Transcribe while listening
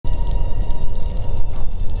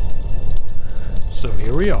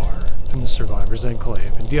we are in the Survivor's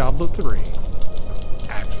Enclave in Diablo 3,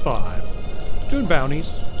 Act 5. Doing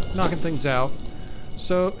bounties, knocking things out.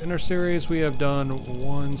 So, in our series, we have done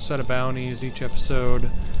one set of bounties each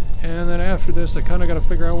episode. And then after this, I kind of got to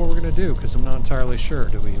figure out what we're going to do, because I'm not entirely sure.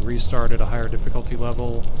 Do we restart at a higher difficulty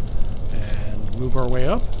level and move our way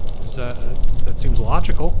up? That seems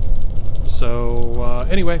logical. So,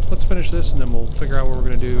 anyway, let's finish this, and then we'll figure out what we're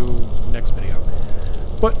going to do next video.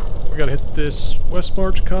 But, we got to hit this West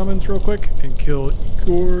March Commons real quick and kill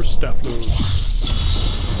Igor Stavlos.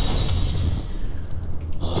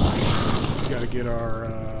 We got to get our,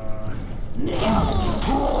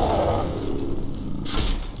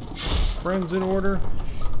 friends in order.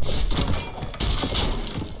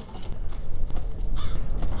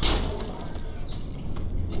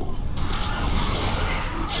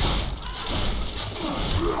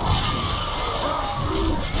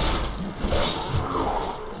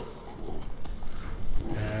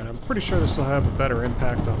 And I'm pretty sure this will have a better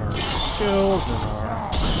impact on our skills and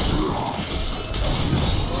our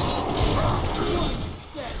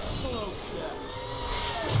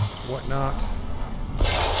whatnot.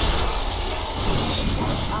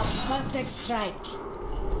 Perfect strike.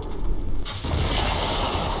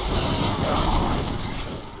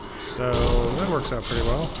 So that works out pretty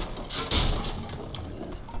well.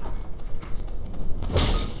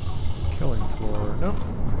 Killing floor. Nope.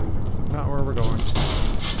 Not where we're going.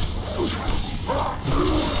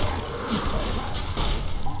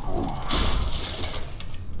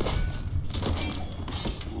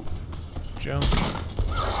 Jump.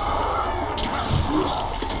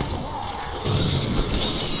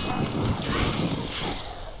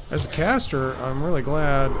 As a caster, I'm really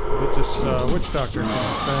glad that this witch doctor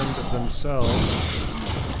can defend themselves.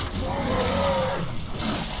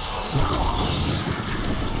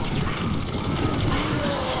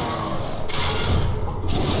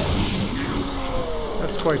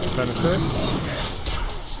 That's quite the benefit.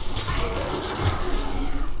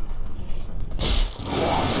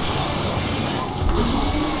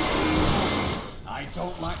 I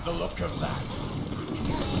don't like the look of that.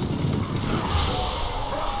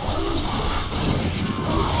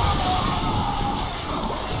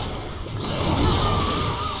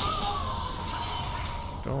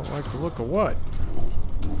 Don't like the look of what?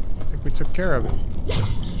 I think we took care of it.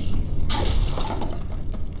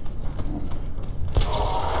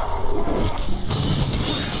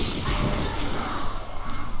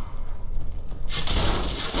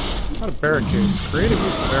 A lot of barricades. Creative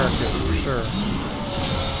use of barricades for sure.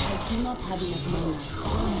 I do not have enough mana.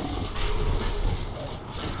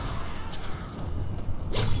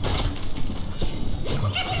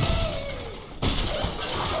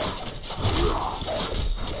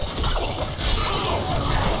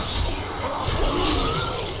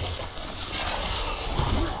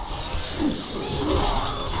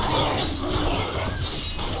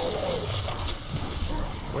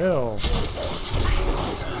 Well.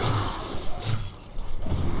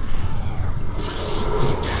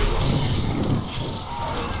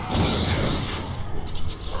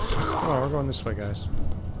 Oh, we're going this way, guys.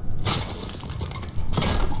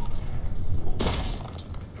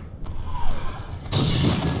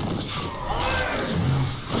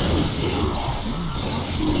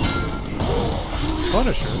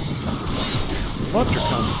 Punisher? Loved your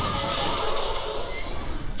comment.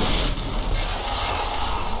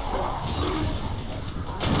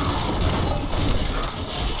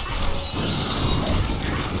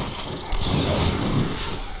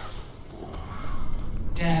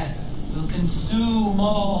 Consume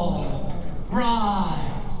all.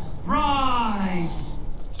 Rise! Rise!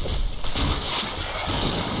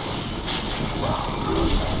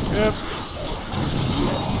 Yep.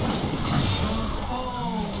 Your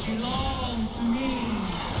soul belongs to me.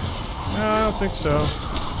 No, I don't think so.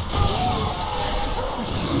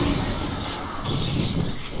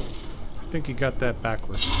 I think you got that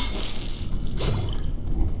backwards.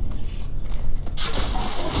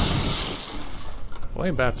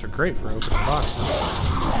 Flame bats are great for opening boxes.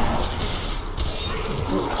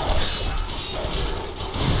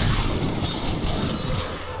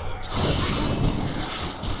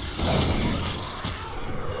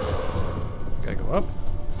 Gotta go up?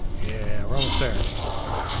 Yeah, we're almost there.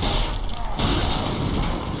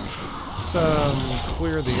 Let's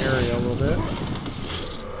clear the area a little bit.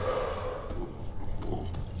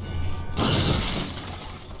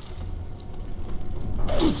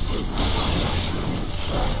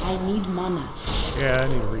 I need mana. Yeah, I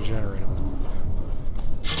need to regenerate a little.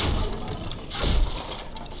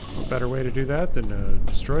 What better way to do that than to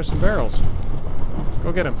destroy some barrels?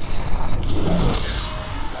 Go get him.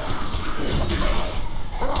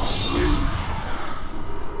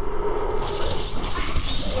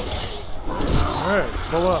 Alright,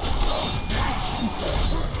 pull up.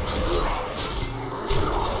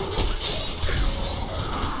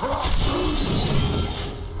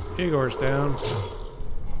 Igor's down.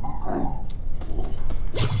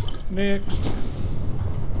 Next.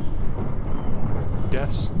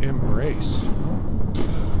 Death's Embrace.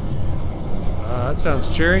 That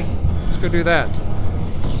sounds cheery. Let's go do that.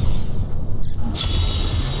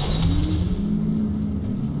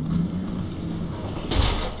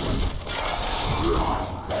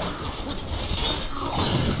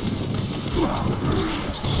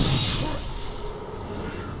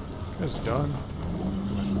 It's done.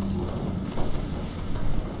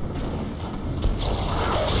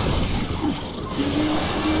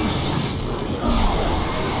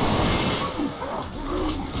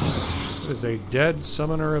 Is a dead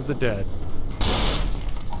summoner of the dead.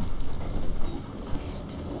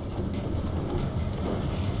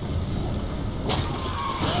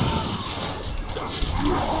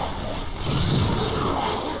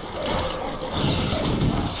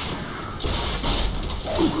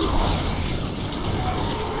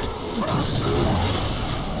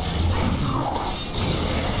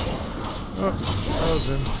 Oh,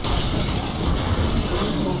 frozen.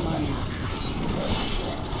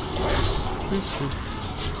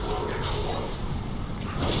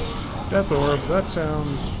 Death Orb, that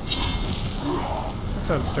sounds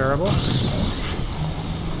terrible. Do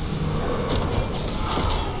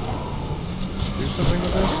something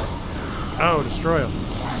with this? Oh, destroy him.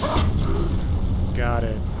 Got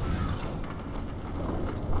it.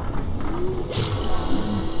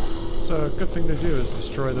 It's a good thing to do is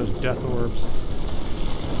destroy those Death Orbs.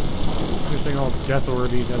 Anything all Death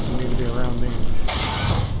Orby doesn't need to be around me.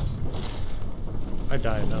 I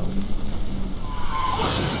die enough.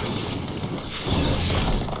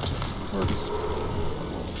 Works.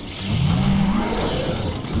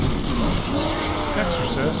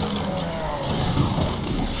 Exorcist.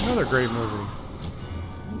 Another great movie.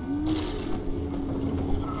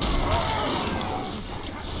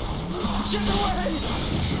 Get away!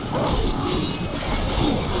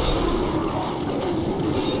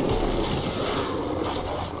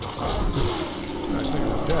 I think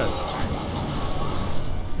I'm dead.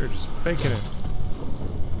 You're just faking it.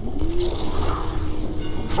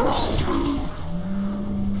 Come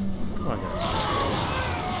on, guys.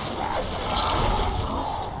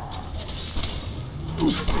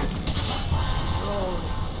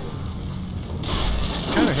 I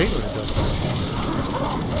kind of hate when it does that.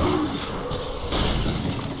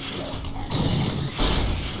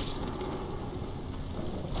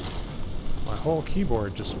 My whole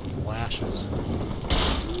keyboard just flashes.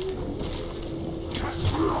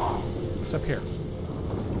 What's up here?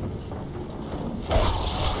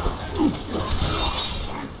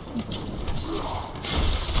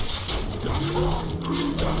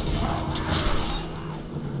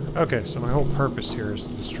 Okay, so my whole purpose here is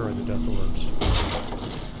to destroy the Death Orbs.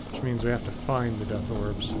 Which means we have to find the Death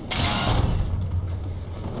Orbs.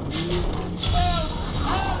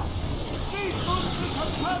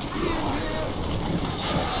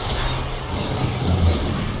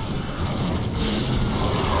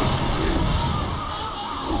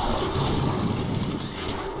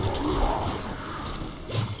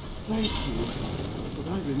 Thank you. But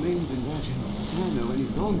I remained in that inferno any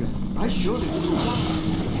longer. I surely wouldn't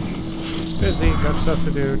have. Busy, got stuff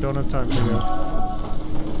to do, don't have time for you.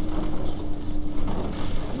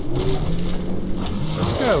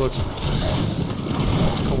 This guy looks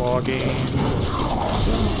clogging.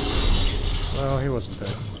 Well, he wasn't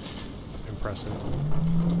that impressive.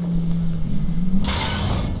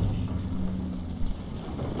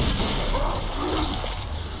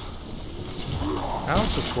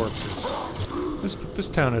 House of Corpses. This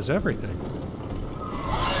town has everything.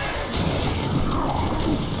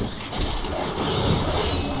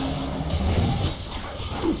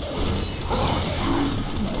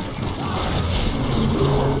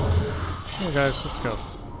 Hey guys, let's go.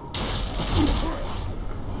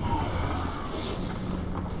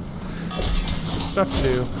 Stuff to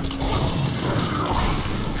do.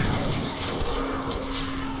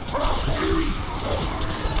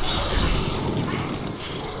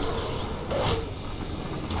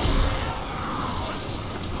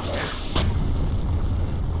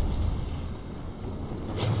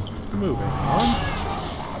 Moving on.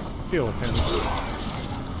 Deal with him.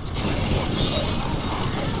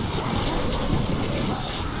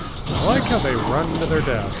 I like how they run to their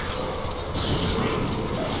death.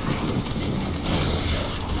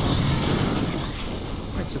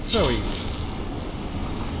 Makes it so easy.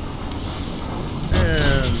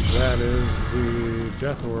 And that is the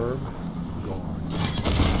Death Orb gone.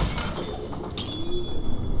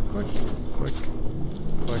 Quick, quick,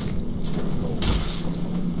 quick.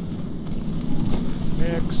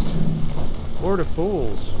 Next. Lord of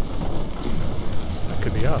Fools. That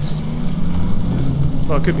could be us.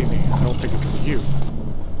 Well, it could be me. I don't think it could be you.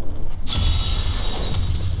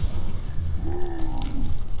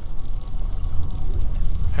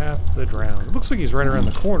 Path to the Drowned. It looks like he's right around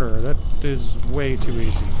the corner. That is way too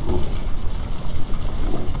easy.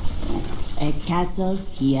 A castle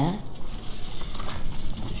here?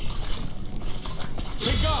 Be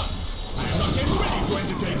gone! I am not yet ready to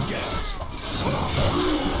entertain guests.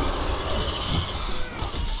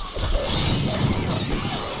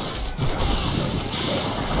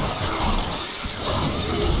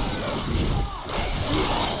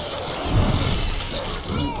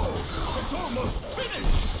 It's almost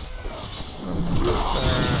finished!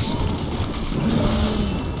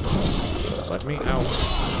 Let me out.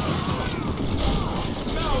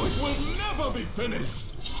 Now it will never be finished!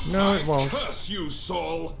 No, it won't. Curse you,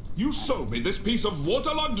 Saul! You sold me this piece of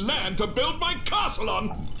waterlogged land to build my castle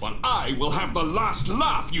on! Well, I will have the last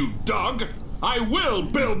laugh, you dog! I will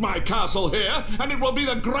build my castle here, and it will be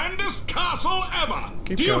the grandest castle ever!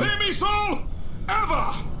 Keep Do you going. hear me, Saul?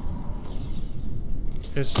 Ever!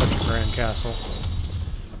 It's such a grand castle.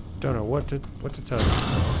 Don't know what to tell you.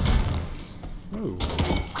 Ooh.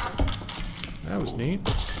 That was neat.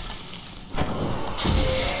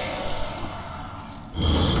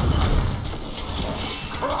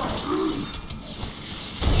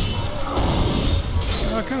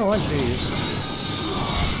 I kind of like these.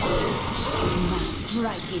 My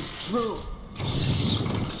strike is true.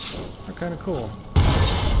 They're kind of cool.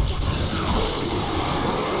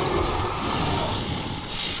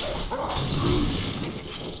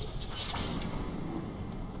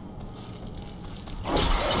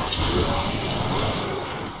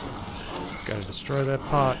 Gotta destroy that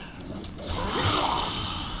pot.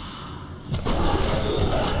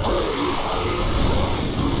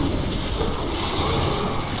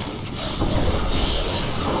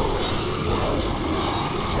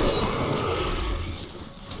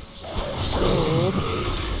 Gold.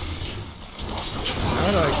 I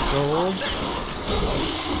like gold.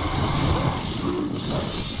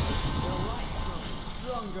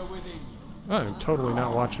 I'm totally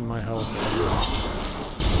not watching my health.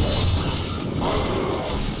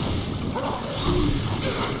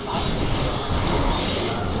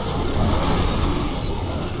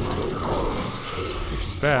 Which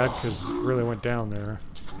is bad, because it really went down there.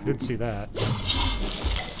 I did see that.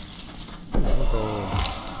 Oh.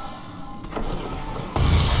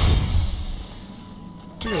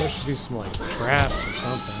 I think there should be some, like, traps or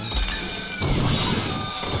something.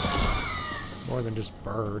 More than just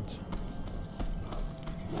birds.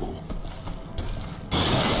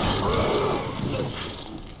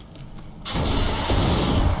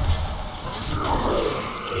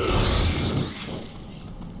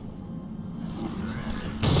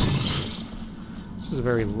 This is a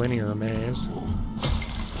very linear maze.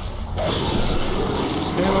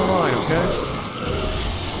 Stay on the line, okay?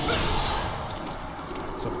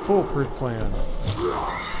 It's a foolproof plan.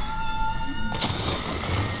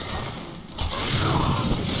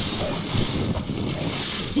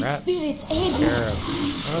 The Rats. spirits aid me. Scarabs.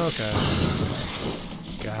 Okay.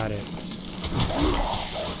 Got it.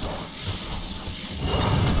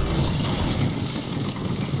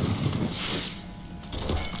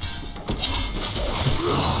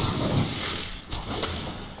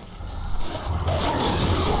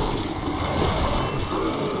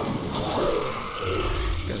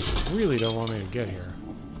 You guys really don't want me to get here.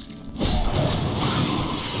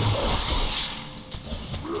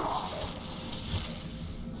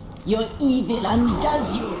 Your evil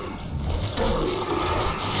undoes you.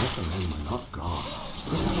 Not God.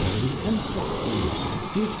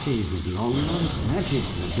 These thieves with long life, magic,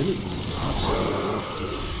 and abilities.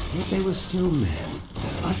 Yet they were still men.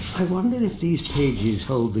 I wonder if these pages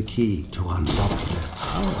hold the key to unlock their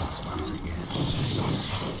powers once again.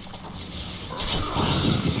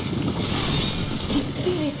 The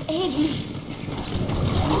spirits aid me.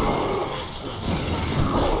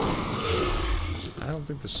 I don't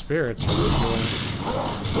think the spirits are doing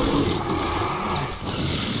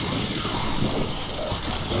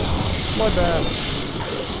bloodbaths.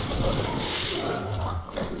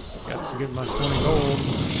 Got to get my 20 gold.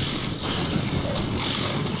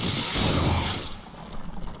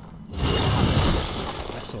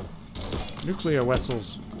 Vessel. Nuclear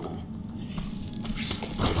vessels.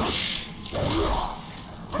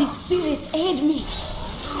 The spirits aid me.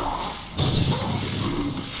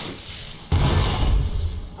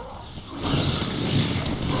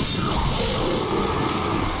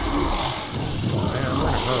 Man, I'm in a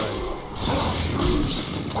hurry.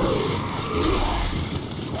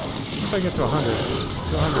 if I get to 100.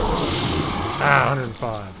 To 100. Ah,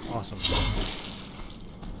 105. Awesome.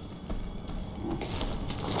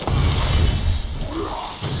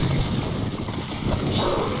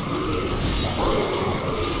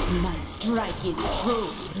 My strike is true.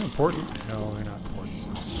 They're important? No, they're not important.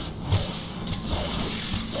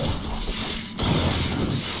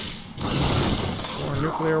 More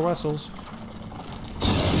nuclear vessels.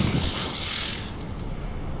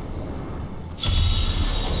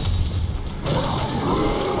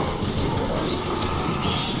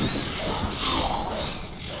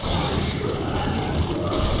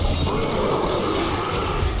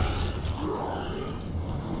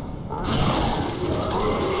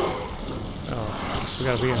 We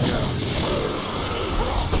gotta be in here.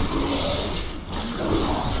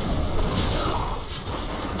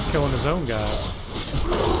 He's killing his own guys.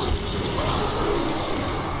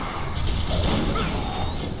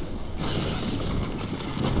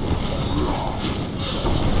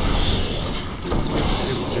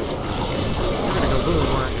 You're gonna go boom,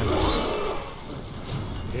 aren't you?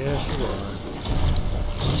 Yes, you are.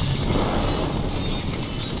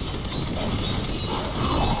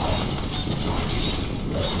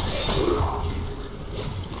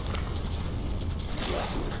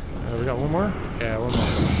 We got one more? Yeah, one more.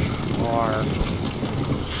 What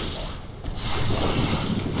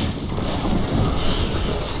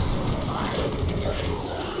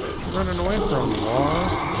you running away from, War?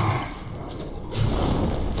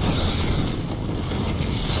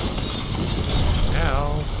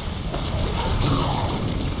 Ow.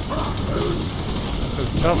 So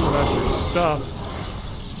tough about your stuff.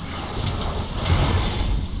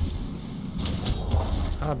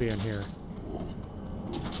 I'll be in here.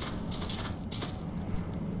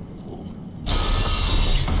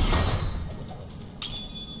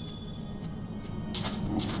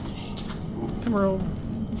 Emerald.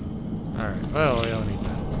 Alright, well, we don't need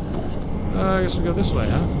that. I guess we go this way,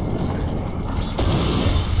 huh?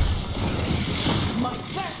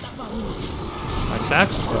 My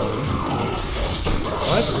saxophone?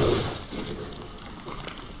 What?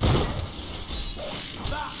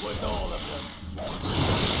 That was all of them.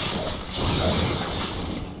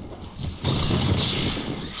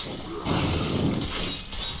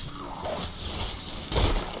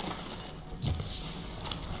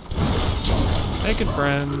 Making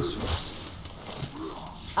friends.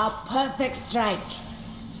 A perfect strike.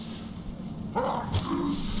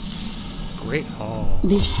 Great hall.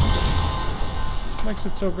 This Makes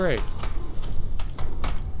it so great.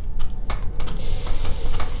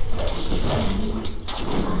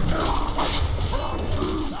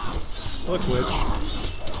 Look, witch.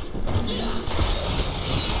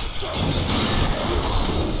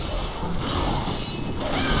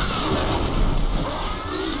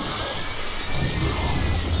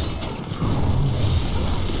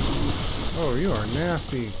 Oh, you are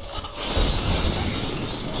nasty.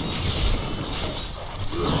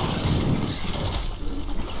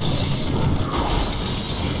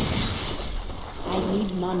 I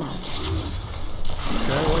need mana.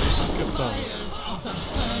 Okay, let's get some. Fires of the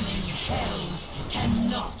burning hells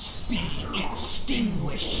cannot be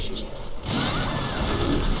extinguished.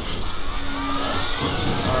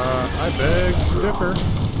 I beg to differ.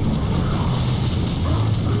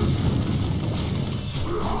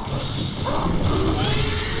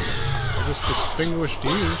 I just extinguished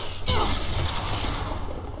you.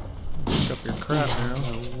 Pick up your crap now.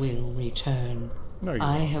 Will return. No, you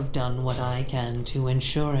I won't. have done what I can to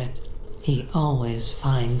ensure it. He always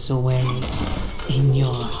finds a way. In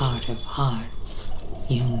your heart of hearts,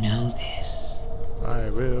 you know this. I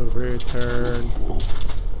will return.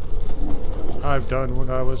 I've done what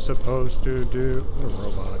I was supposed to do. What a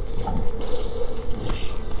robot.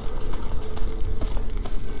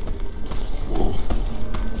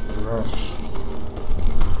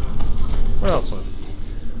 What else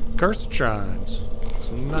left? Cursed Shrines. Let's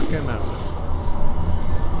knock him out.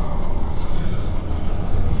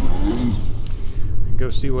 And go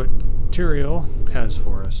see what Tyrael has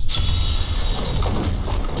for us.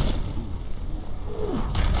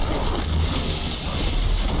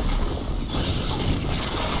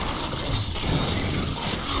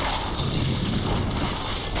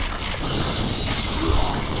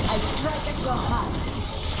 I strike at your heart.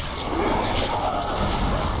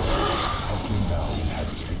 Until now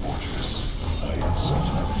inhabits the fortress. I am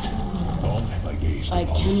certain of it. Long have I gazed I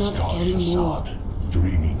upon cannot its dark carry more. facade,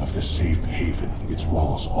 dreaming of the safe haven its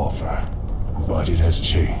walls offer. But it has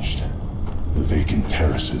changed. The vacant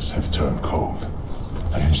terraces have turned cold.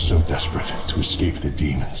 I am so desperate to escape the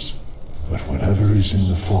demons. But whatever is in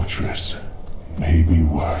the fortress may be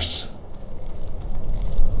worse.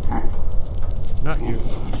 not you.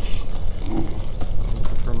 I'm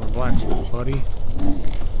looking for my blacksmith, buddy.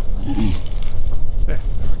 There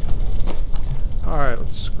we go. Alright,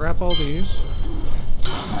 let's scrap all these.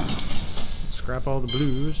 Let's scrap all the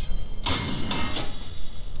blues.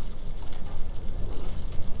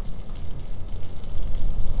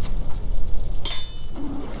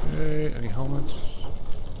 Okay, any helmets?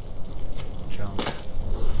 Junk.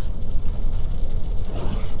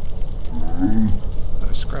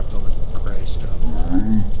 I scrapped all the gray stuff.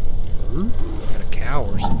 Got a cow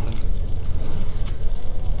or something.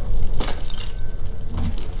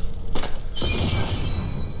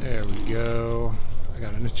 There we go. I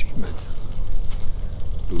got an achievement.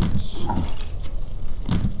 Boots.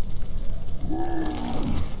 No.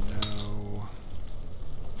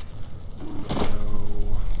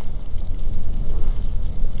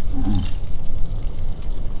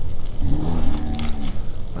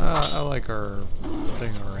 I like our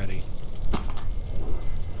thing already.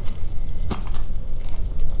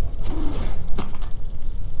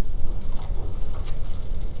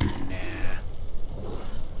 Nah.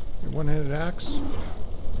 Your one-handed axe?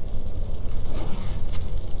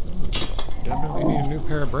 Definitely need a new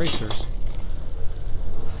pair of bracers.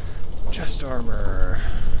 Chest armor.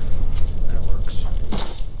 That works.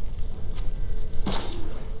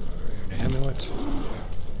 An amulet.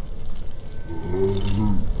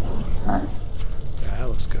 Yeah, that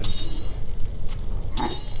looks good.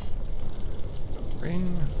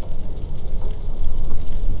 Ring.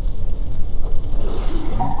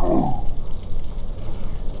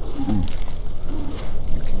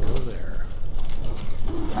 You can go there.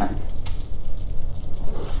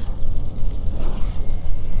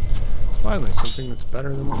 Finally, something that's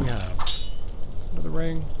better than what we have. Another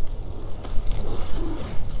ring.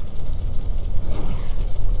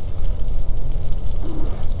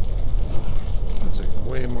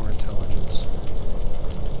 Way more intelligence.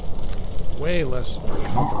 Way less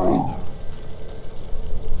recovery,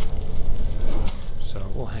 though. So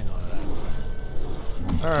we'll hang on to that.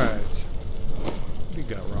 Alright. What do you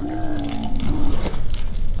got, Rocket?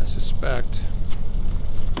 I suspect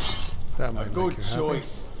that might make you happy.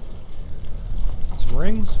 choice. Some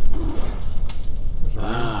rings? There's a ring.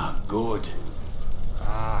 Ah, good.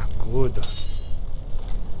 Ah, good.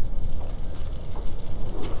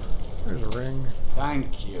 There's a ring.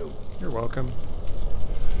 Thank you. You're welcome.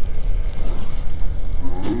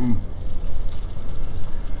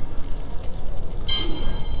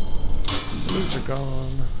 Those are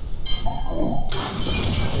gone.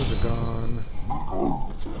 Those are gone.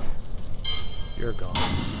 You're gone.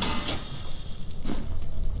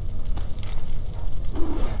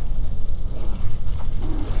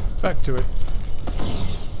 Back to it.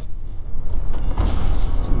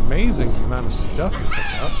 It's amazing the amount of stuff you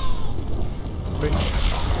pick up. Wait.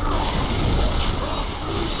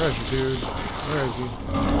 Treasure dude. Where is he?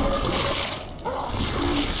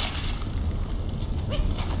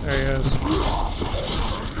 There he is.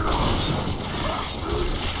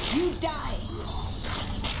 You die.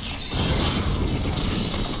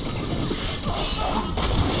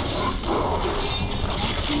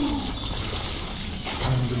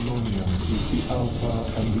 Pandemonium is the alpha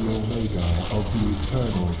and the omega of the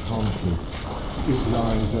eternal conflict. It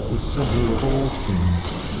lies at the center of all things,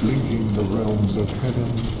 linking the realms of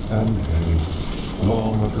heaven and hell.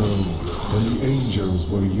 Long ago, when the angels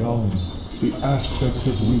were young, the aspect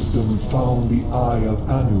of wisdom found the eye of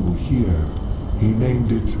Anu here. He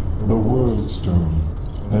named it the World Stone,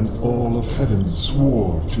 and all of heaven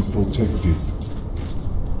swore to protect it.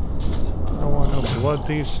 I don't want no blood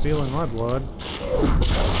thieves stealing my blood.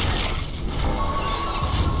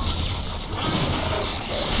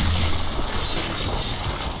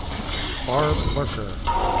 Barb Lurker.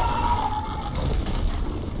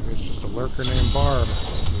 Maybe it's just a lurker named Barb.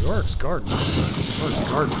 New York's garden. New York's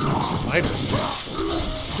garden's got spiders.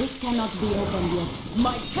 This cannot be opened yet.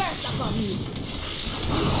 My curse upon me.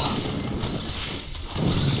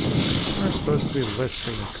 We're supposed to be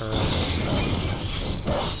listing the curse.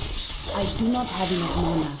 I do not have enough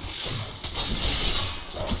mana.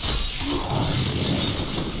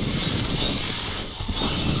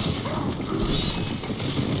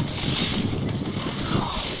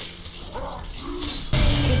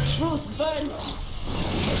 The truth burns.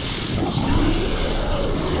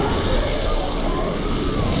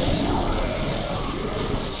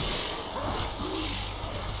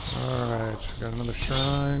 Alright, got another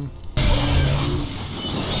shrine.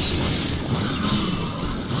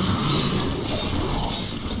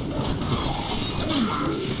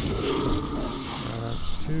 That's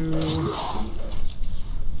two.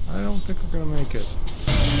 I don't think we're gonna make it.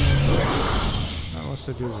 Not unless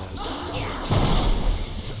to do this.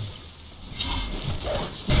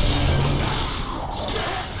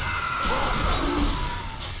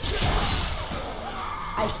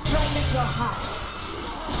 I strike at your heart.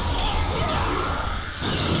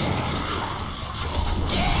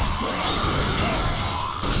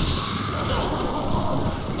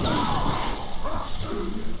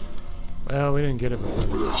 Well, we didn't get it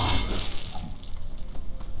before the time.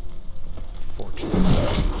 Fortunately.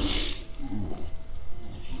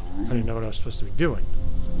 I didn't know what I was supposed to be doing.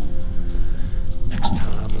 Next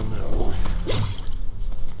time we'll know.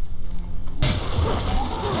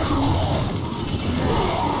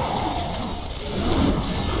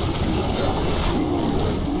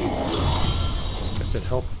 I guess it'd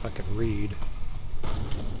help if I could read.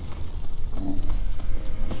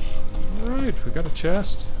 Alright, we got a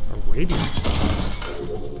chest. A radiant chest.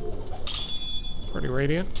 Pretty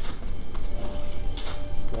radiant.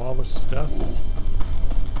 Flawless stuff.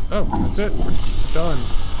 Oh, that's it. We're done.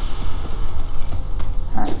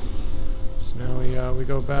 So now we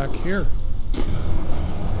go back here.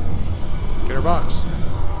 Get our box.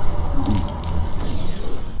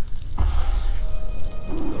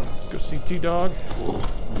 Let's go see T-Dog.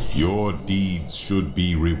 Your deeds should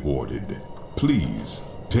be rewarded. Please,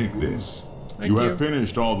 take this. Thank You you. have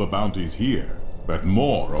finished all the bounties here, but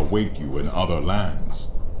more await you in other lands.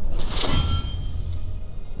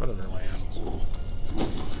 What other lands?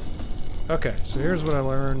 Okay, so here's what I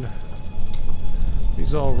learned.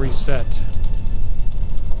 These all reset.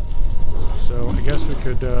 So I guess we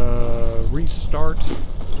could restart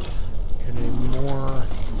in a more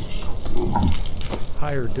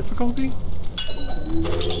higher difficulty.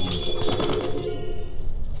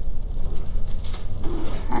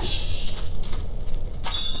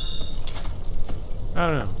 I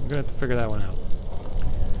don't know. I'm gonna have to figure that one out.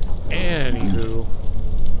 Anywho.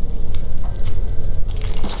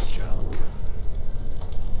 Junk.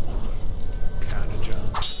 Kinda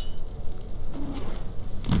junk.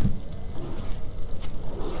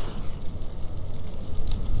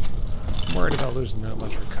 I'm worried about losing that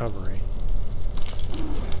much recovery.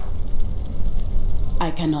 I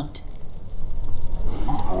cannot.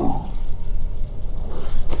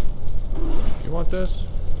 You want this?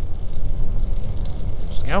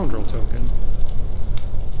 Scoundrel token.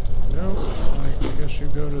 No, I guess you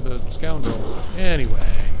go to the scoundrel.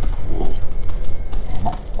 Anyway.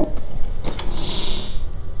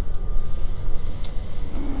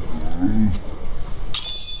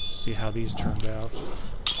 See how these turned out.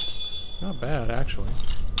 Not bad, actually.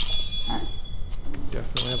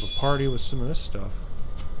 Definitely have a party with some of this stuff.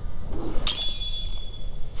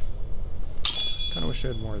 Kinda wish I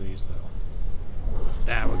had more of these, though.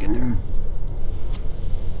 Ah, we'll get there.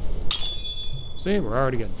 See, we're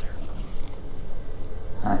already getting there.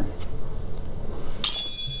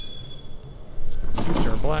 Let's go teach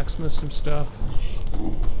our blacksmith some stuff.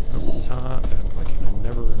 Oh, why can't I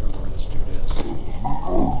never remember where this dude is?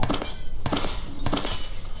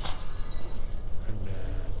 And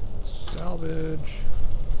then salvage.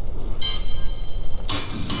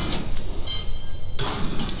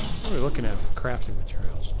 What are we looking at for crafting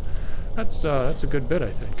materials? That's a good bit, I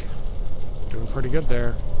think. Doing pretty good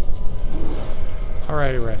there.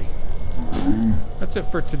 Alrighty, ready. That's it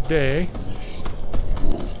for today.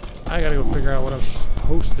 I gotta go figure out what I'm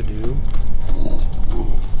supposed to do.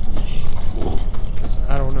 Because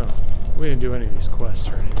I don't know. We didn't do any of these quests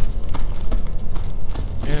or anything.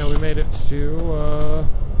 And we made it to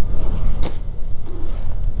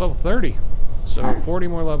level 30. So 40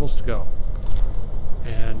 more levels to go.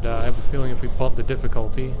 And I have a feeling if we bump the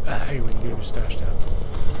difficulty, hey, we can get him stashed out.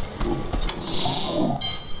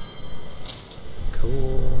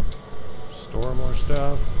 Cool. Store more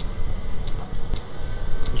stuff.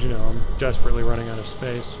 As you know, I'm desperately running out of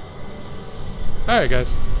space. Alright,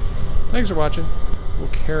 guys. Thanks for watching. We'll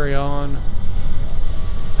carry on.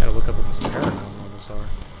 I gotta look up what these paragon levels are.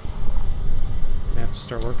 I'm gonna have to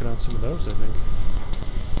start working on some of those, I think.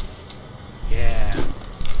 Yeah.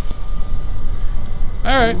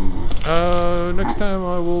 Alright. Next time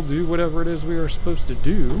I will do whatever it is we are supposed to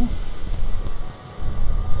do.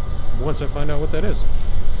 Once I find out what that is.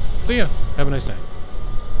 See ya. Have a nice night.